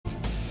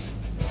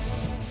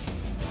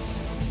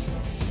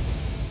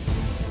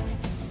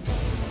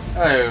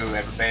Hello,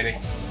 everybody.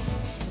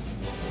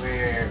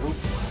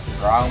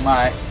 Wrong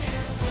mic.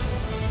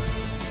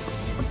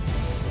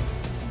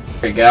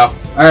 There we go.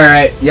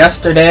 Alright,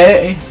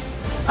 yesterday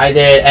I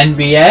did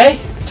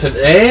NBA.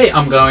 Today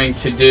I'm going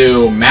to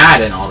do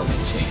Madden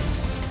Ultimate Team.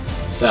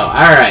 So,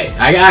 alright,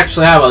 I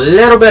actually have a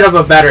little bit of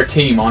a better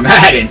team on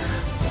Madden.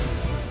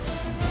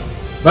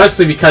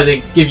 Mostly because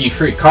they give you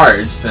free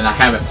cards and I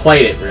haven't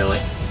played it really.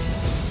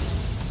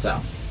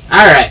 So,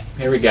 alright,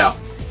 here we go.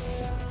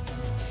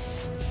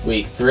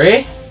 Week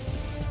 3.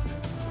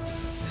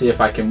 See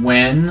if I can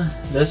win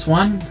this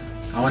one.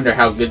 I wonder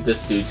how good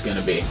this dude's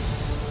gonna be.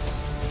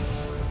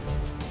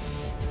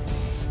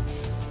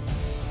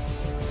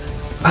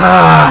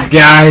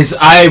 Guys,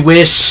 I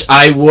wish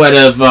I would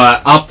have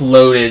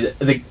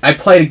uploaded I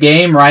played a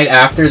game right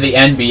after the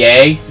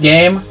NBA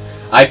game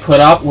I put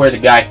up where the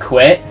guy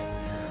quit.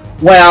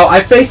 Well,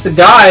 I faced a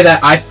guy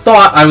that I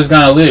thought I was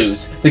gonna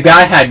lose. The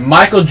guy had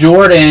Michael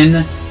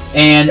Jordan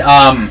and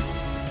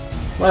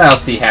what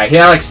else he had? He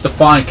had like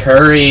Stephon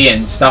Curry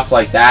and stuff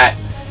like that.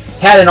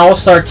 He had an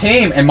all-star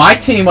team, and my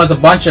team was a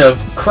bunch of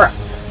crap.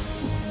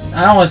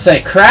 I don't want to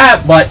say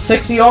crap, but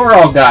 60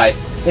 overall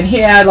guys. And he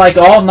had like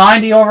all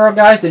 90 overall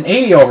guys and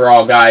 80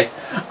 overall guys.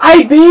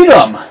 I beat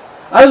him!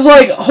 I was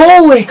like,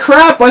 holy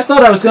crap, I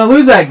thought I was going to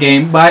lose that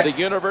game, but I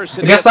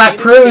guess that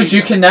proves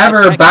you can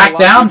never back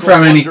down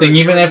from anything,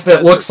 even if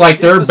it looks like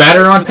they're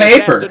better on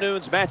paper.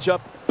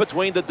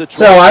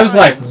 So I was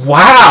like,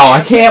 wow,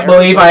 I can't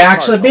believe I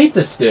actually beat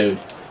this dude.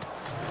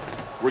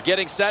 We're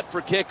getting set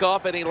for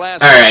kickoff.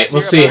 Alright,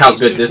 we'll see how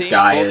good this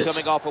guy is.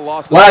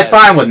 What I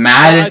find with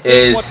Madden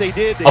is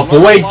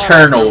avoid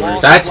turnovers.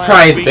 That's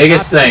probably the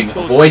biggest thing.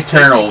 Avoid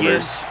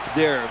turnovers.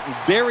 They're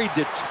very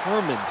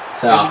determined.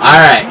 So,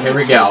 alright, here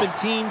we go.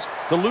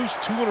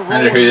 I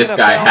wonder who this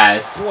guy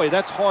has. Boy,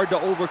 that's hard to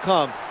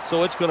overcome.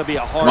 So it's going to be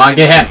a hard. Come on,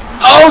 get him.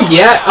 Oh,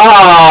 yeah.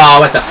 Oh,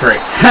 what the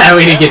frick.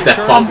 We didn't get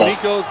that fumble. He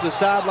goes to the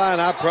sideline.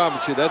 I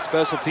promise you, that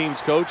special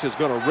teams coach is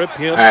going to rip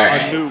him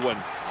a new one.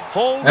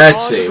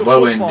 Let's see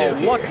what we can do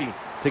here. Lucky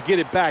to get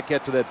it back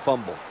after that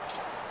fumble.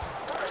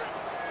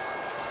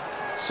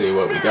 See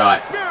what we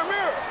got.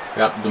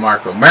 Got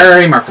DeMarco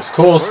Murray, Marcus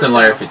Coulston,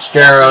 Larry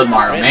Fitzgerald,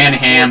 Mario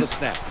Manningham.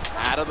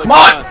 Come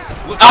on!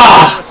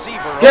 Ah!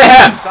 Get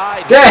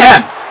him! Get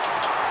him!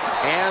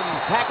 And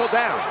tackle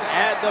down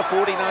at the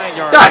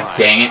 49-yard line. God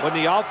dang it. When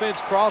the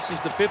offense crosses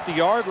the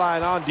 50-yard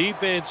line on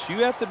defense, you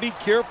have to be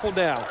careful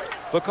now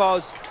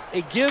because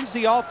it gives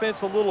the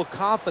offense a little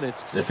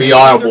confidence. So if he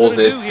audibles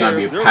it, it's going to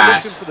be a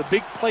pass. They're looking for the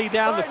big play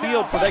down the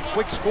field for that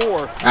quick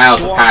score. That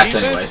was a pass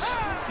anyways.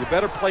 You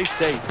better play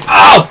safe.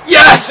 Oh,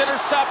 yes!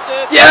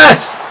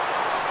 Yes!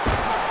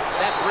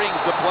 That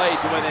brings the play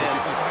to an end.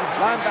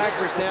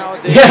 Linebackers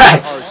nowadays are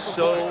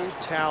so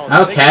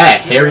talented. Okay,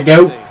 here we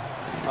go.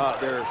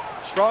 They're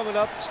strong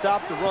enough to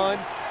stop the run,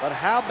 but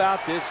how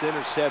about this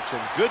interception?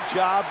 Good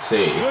job.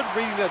 See. Good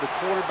reading of the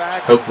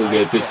quarterback. Hopefully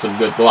we get some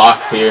good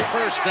blocks here.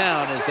 First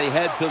down as they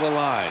head to the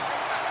line.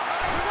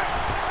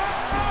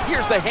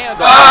 Here's the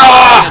handoff.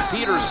 Ah!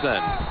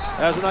 Peterson.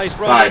 That's a nice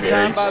run that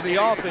time by the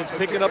offense,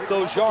 picking up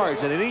those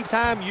yards. And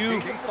anytime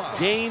you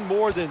gain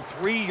more than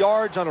 3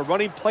 yards on a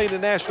running play in the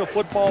National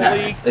Football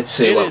League, let's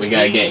see what we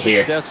got to get here.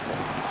 Successful.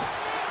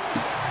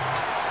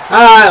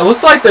 It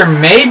looks like there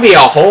may be a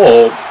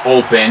hole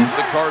open.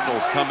 The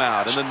Cardinals come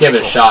out. And give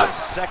it a shot.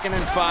 2nd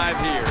and 5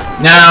 here.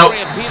 No,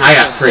 I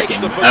got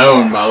freaking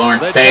owned by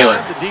Lawrence Taylor.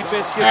 The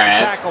defense gets the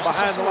tackle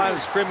behind the line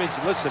of scrimmage.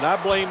 Listen, I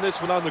blame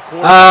this one on the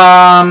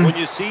quarterback. When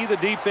you see the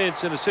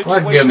defense in a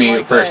situation give me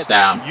like first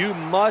that, down. you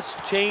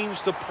must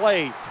change the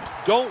play.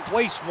 Don't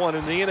waste one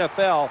in the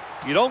NFL.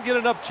 You don't get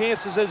enough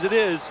chances as it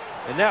is,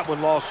 and that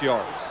one lost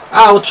yards.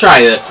 I'll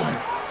try this one.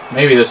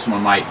 Maybe this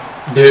one might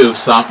do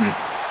something.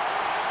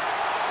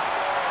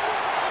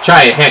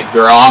 Try to hit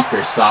Gronk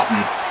or something.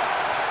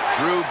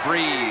 Drew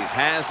Brees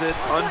has it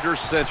under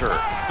center.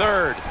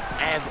 3rd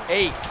and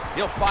 8.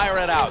 He'll fire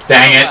it out.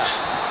 Dang it.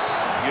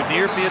 You're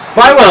near midfield. If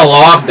I would have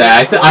lobbed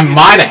that, I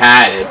might have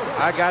had it.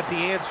 I got the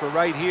answer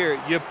right here.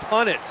 You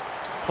punt it.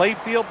 Play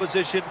field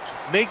position.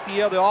 Make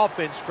the other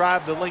offense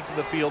drive the length of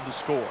the field to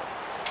score.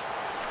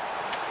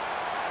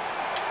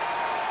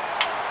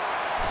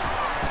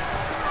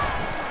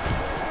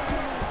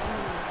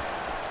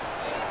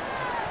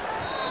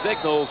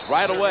 Signals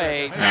right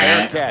away.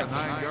 Right. Catch.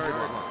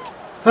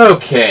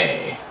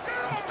 Okay.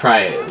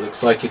 Probably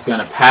looks like he's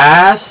gonna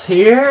pass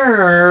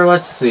here, or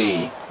let's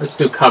see. Let's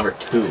do cover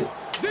 2.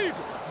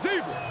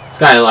 This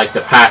guy like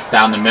to pass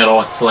down the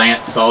middle and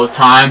slants all the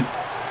time.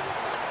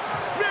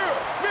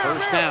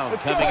 First down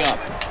coming up.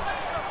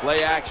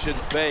 Play action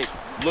fake.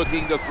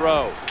 Looking to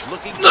throw.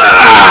 Looking to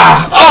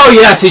oh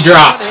yes, he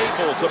dropped.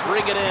 Able to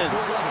bring it in.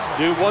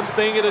 Do one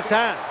thing at a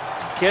time.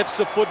 Catch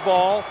the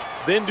football.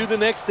 Then do the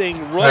next thing.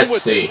 Run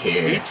Let's see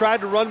here. He tried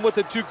to run with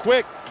it too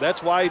quick.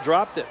 That's why he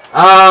dropped it.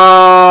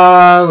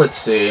 Let's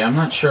see. I'm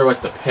not sure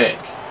what to pick.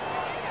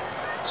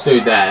 Let's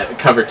do that.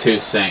 Cover 2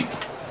 sink.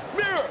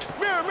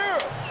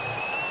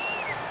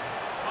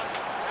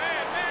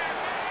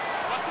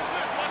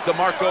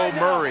 DeMarco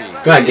Murray.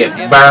 Gotta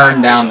get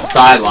burned down the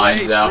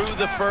sidelines though. Through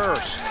the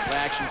first.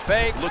 action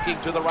fake, looking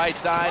to the right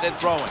side and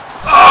throwing.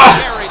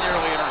 Very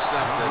nearly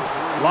intercepted.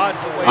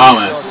 Lots of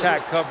ways to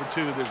attack cover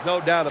 2. There's no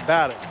doubt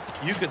about it.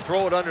 You can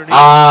throw it underneath.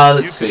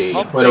 Let's see.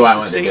 What do I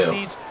want to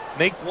do?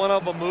 Make one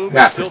of them move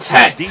and still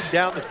throw deep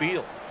down the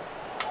field.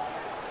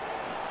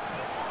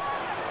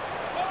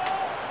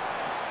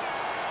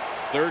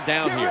 Third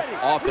down here.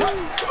 Offense.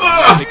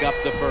 Pick up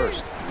the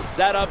first.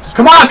 Set up.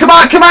 Come on, come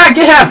on, come on,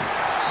 get him.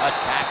 A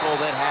tackle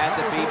that had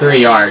to be 3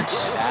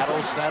 yards.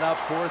 That'll set up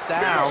 4th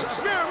down.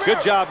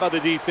 Good job by the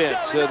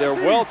defense. They're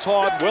well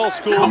taught, well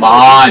schooled. Come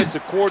on.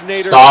 Defensive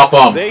coordinator. Stop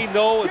them. They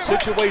know in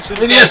situations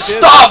They like just this.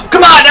 stop.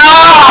 Come on.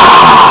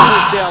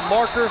 Ah! Down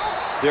marker.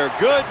 They're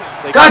good.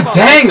 God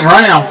dang,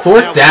 running on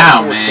 4th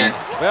down, man.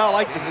 Well, I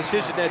like the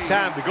decision that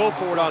time to go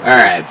for it on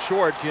 4th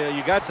short.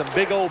 You got some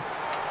big old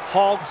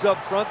hogs up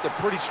front. They're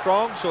pretty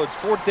strong, so it's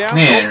 4th down.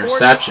 Man,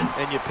 interception.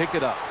 And you pick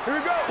it up.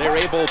 They're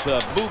able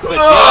to move the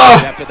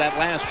chains after that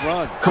last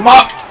run. Come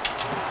up.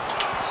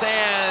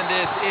 And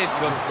it's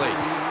incomplete.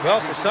 Well,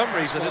 for some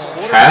reason, this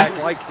quarterback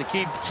likes to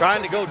keep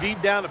trying to go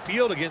deep down the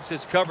field against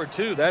this cover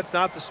 2. That's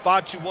not the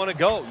spot you want to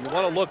go. You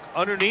want to look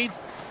underneath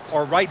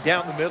or right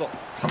down the middle.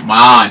 Come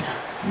on.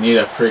 Need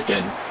a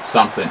freaking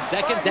something.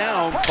 2nd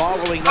down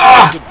following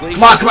that completion.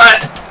 Come on, come on.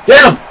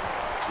 Get him.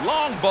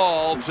 Long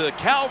ball to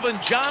Calvin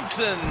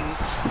Johnson.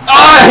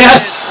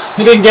 Yes.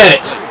 He didn't get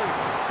it.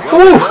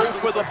 Well, go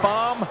for the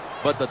bomb,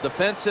 but the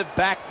defensive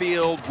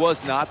backfield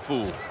was not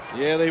fooled.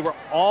 Yeah, they were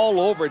all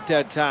over at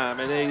that time,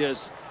 and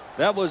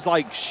that was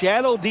like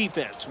shadow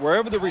defense.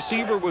 Wherever the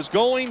receiver was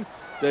going,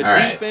 the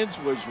defense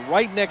was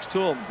right next to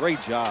him.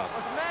 Great job.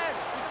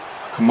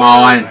 Come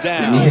on.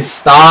 You need to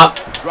stop.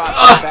 Drop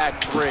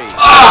back 3.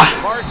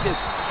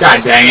 Marcus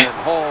God dang it.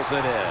 Hauls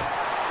it in.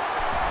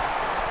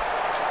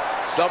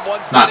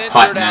 Someone's not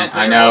putting it.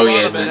 I know he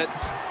isn't.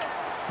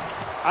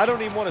 I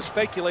don't even want to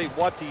speculate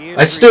what the injury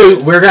Let's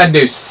do. We're gonna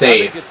do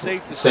safe.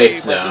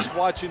 Safe zone. I'm just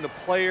watching the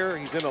player.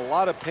 He's in a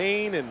lot of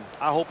pain, and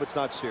I hope it's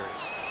not serious.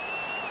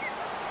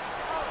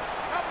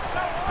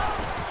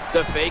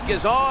 The fake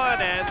is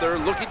on, and they're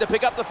looking to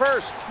pick up the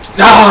first.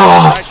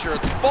 Pressure.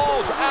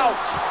 Ball's out.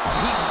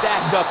 He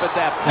stacked up at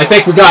that point. I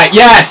think we got it.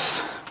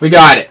 Yes, we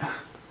got it.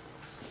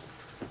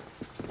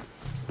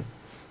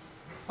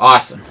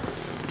 Awesome.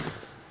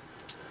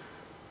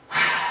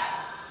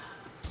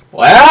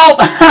 Well,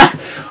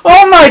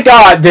 oh my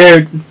God,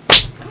 dude.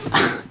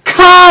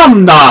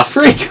 Come the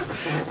freak,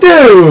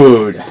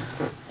 dude.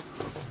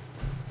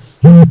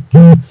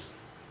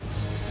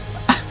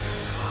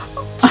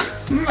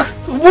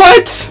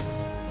 What?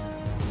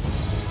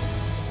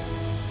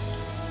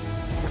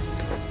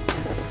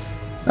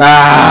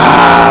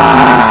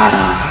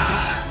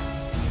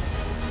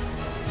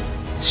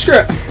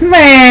 Screw,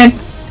 man.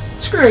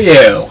 Screw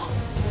you.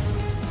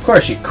 Of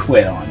course you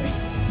quit on me.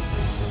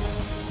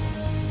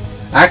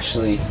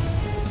 Actually,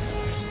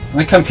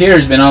 my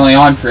computer's been only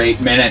on for 8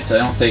 minutes. I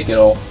don't think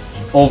it'll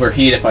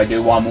overheat if I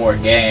do one more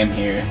game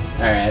here.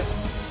 Alright.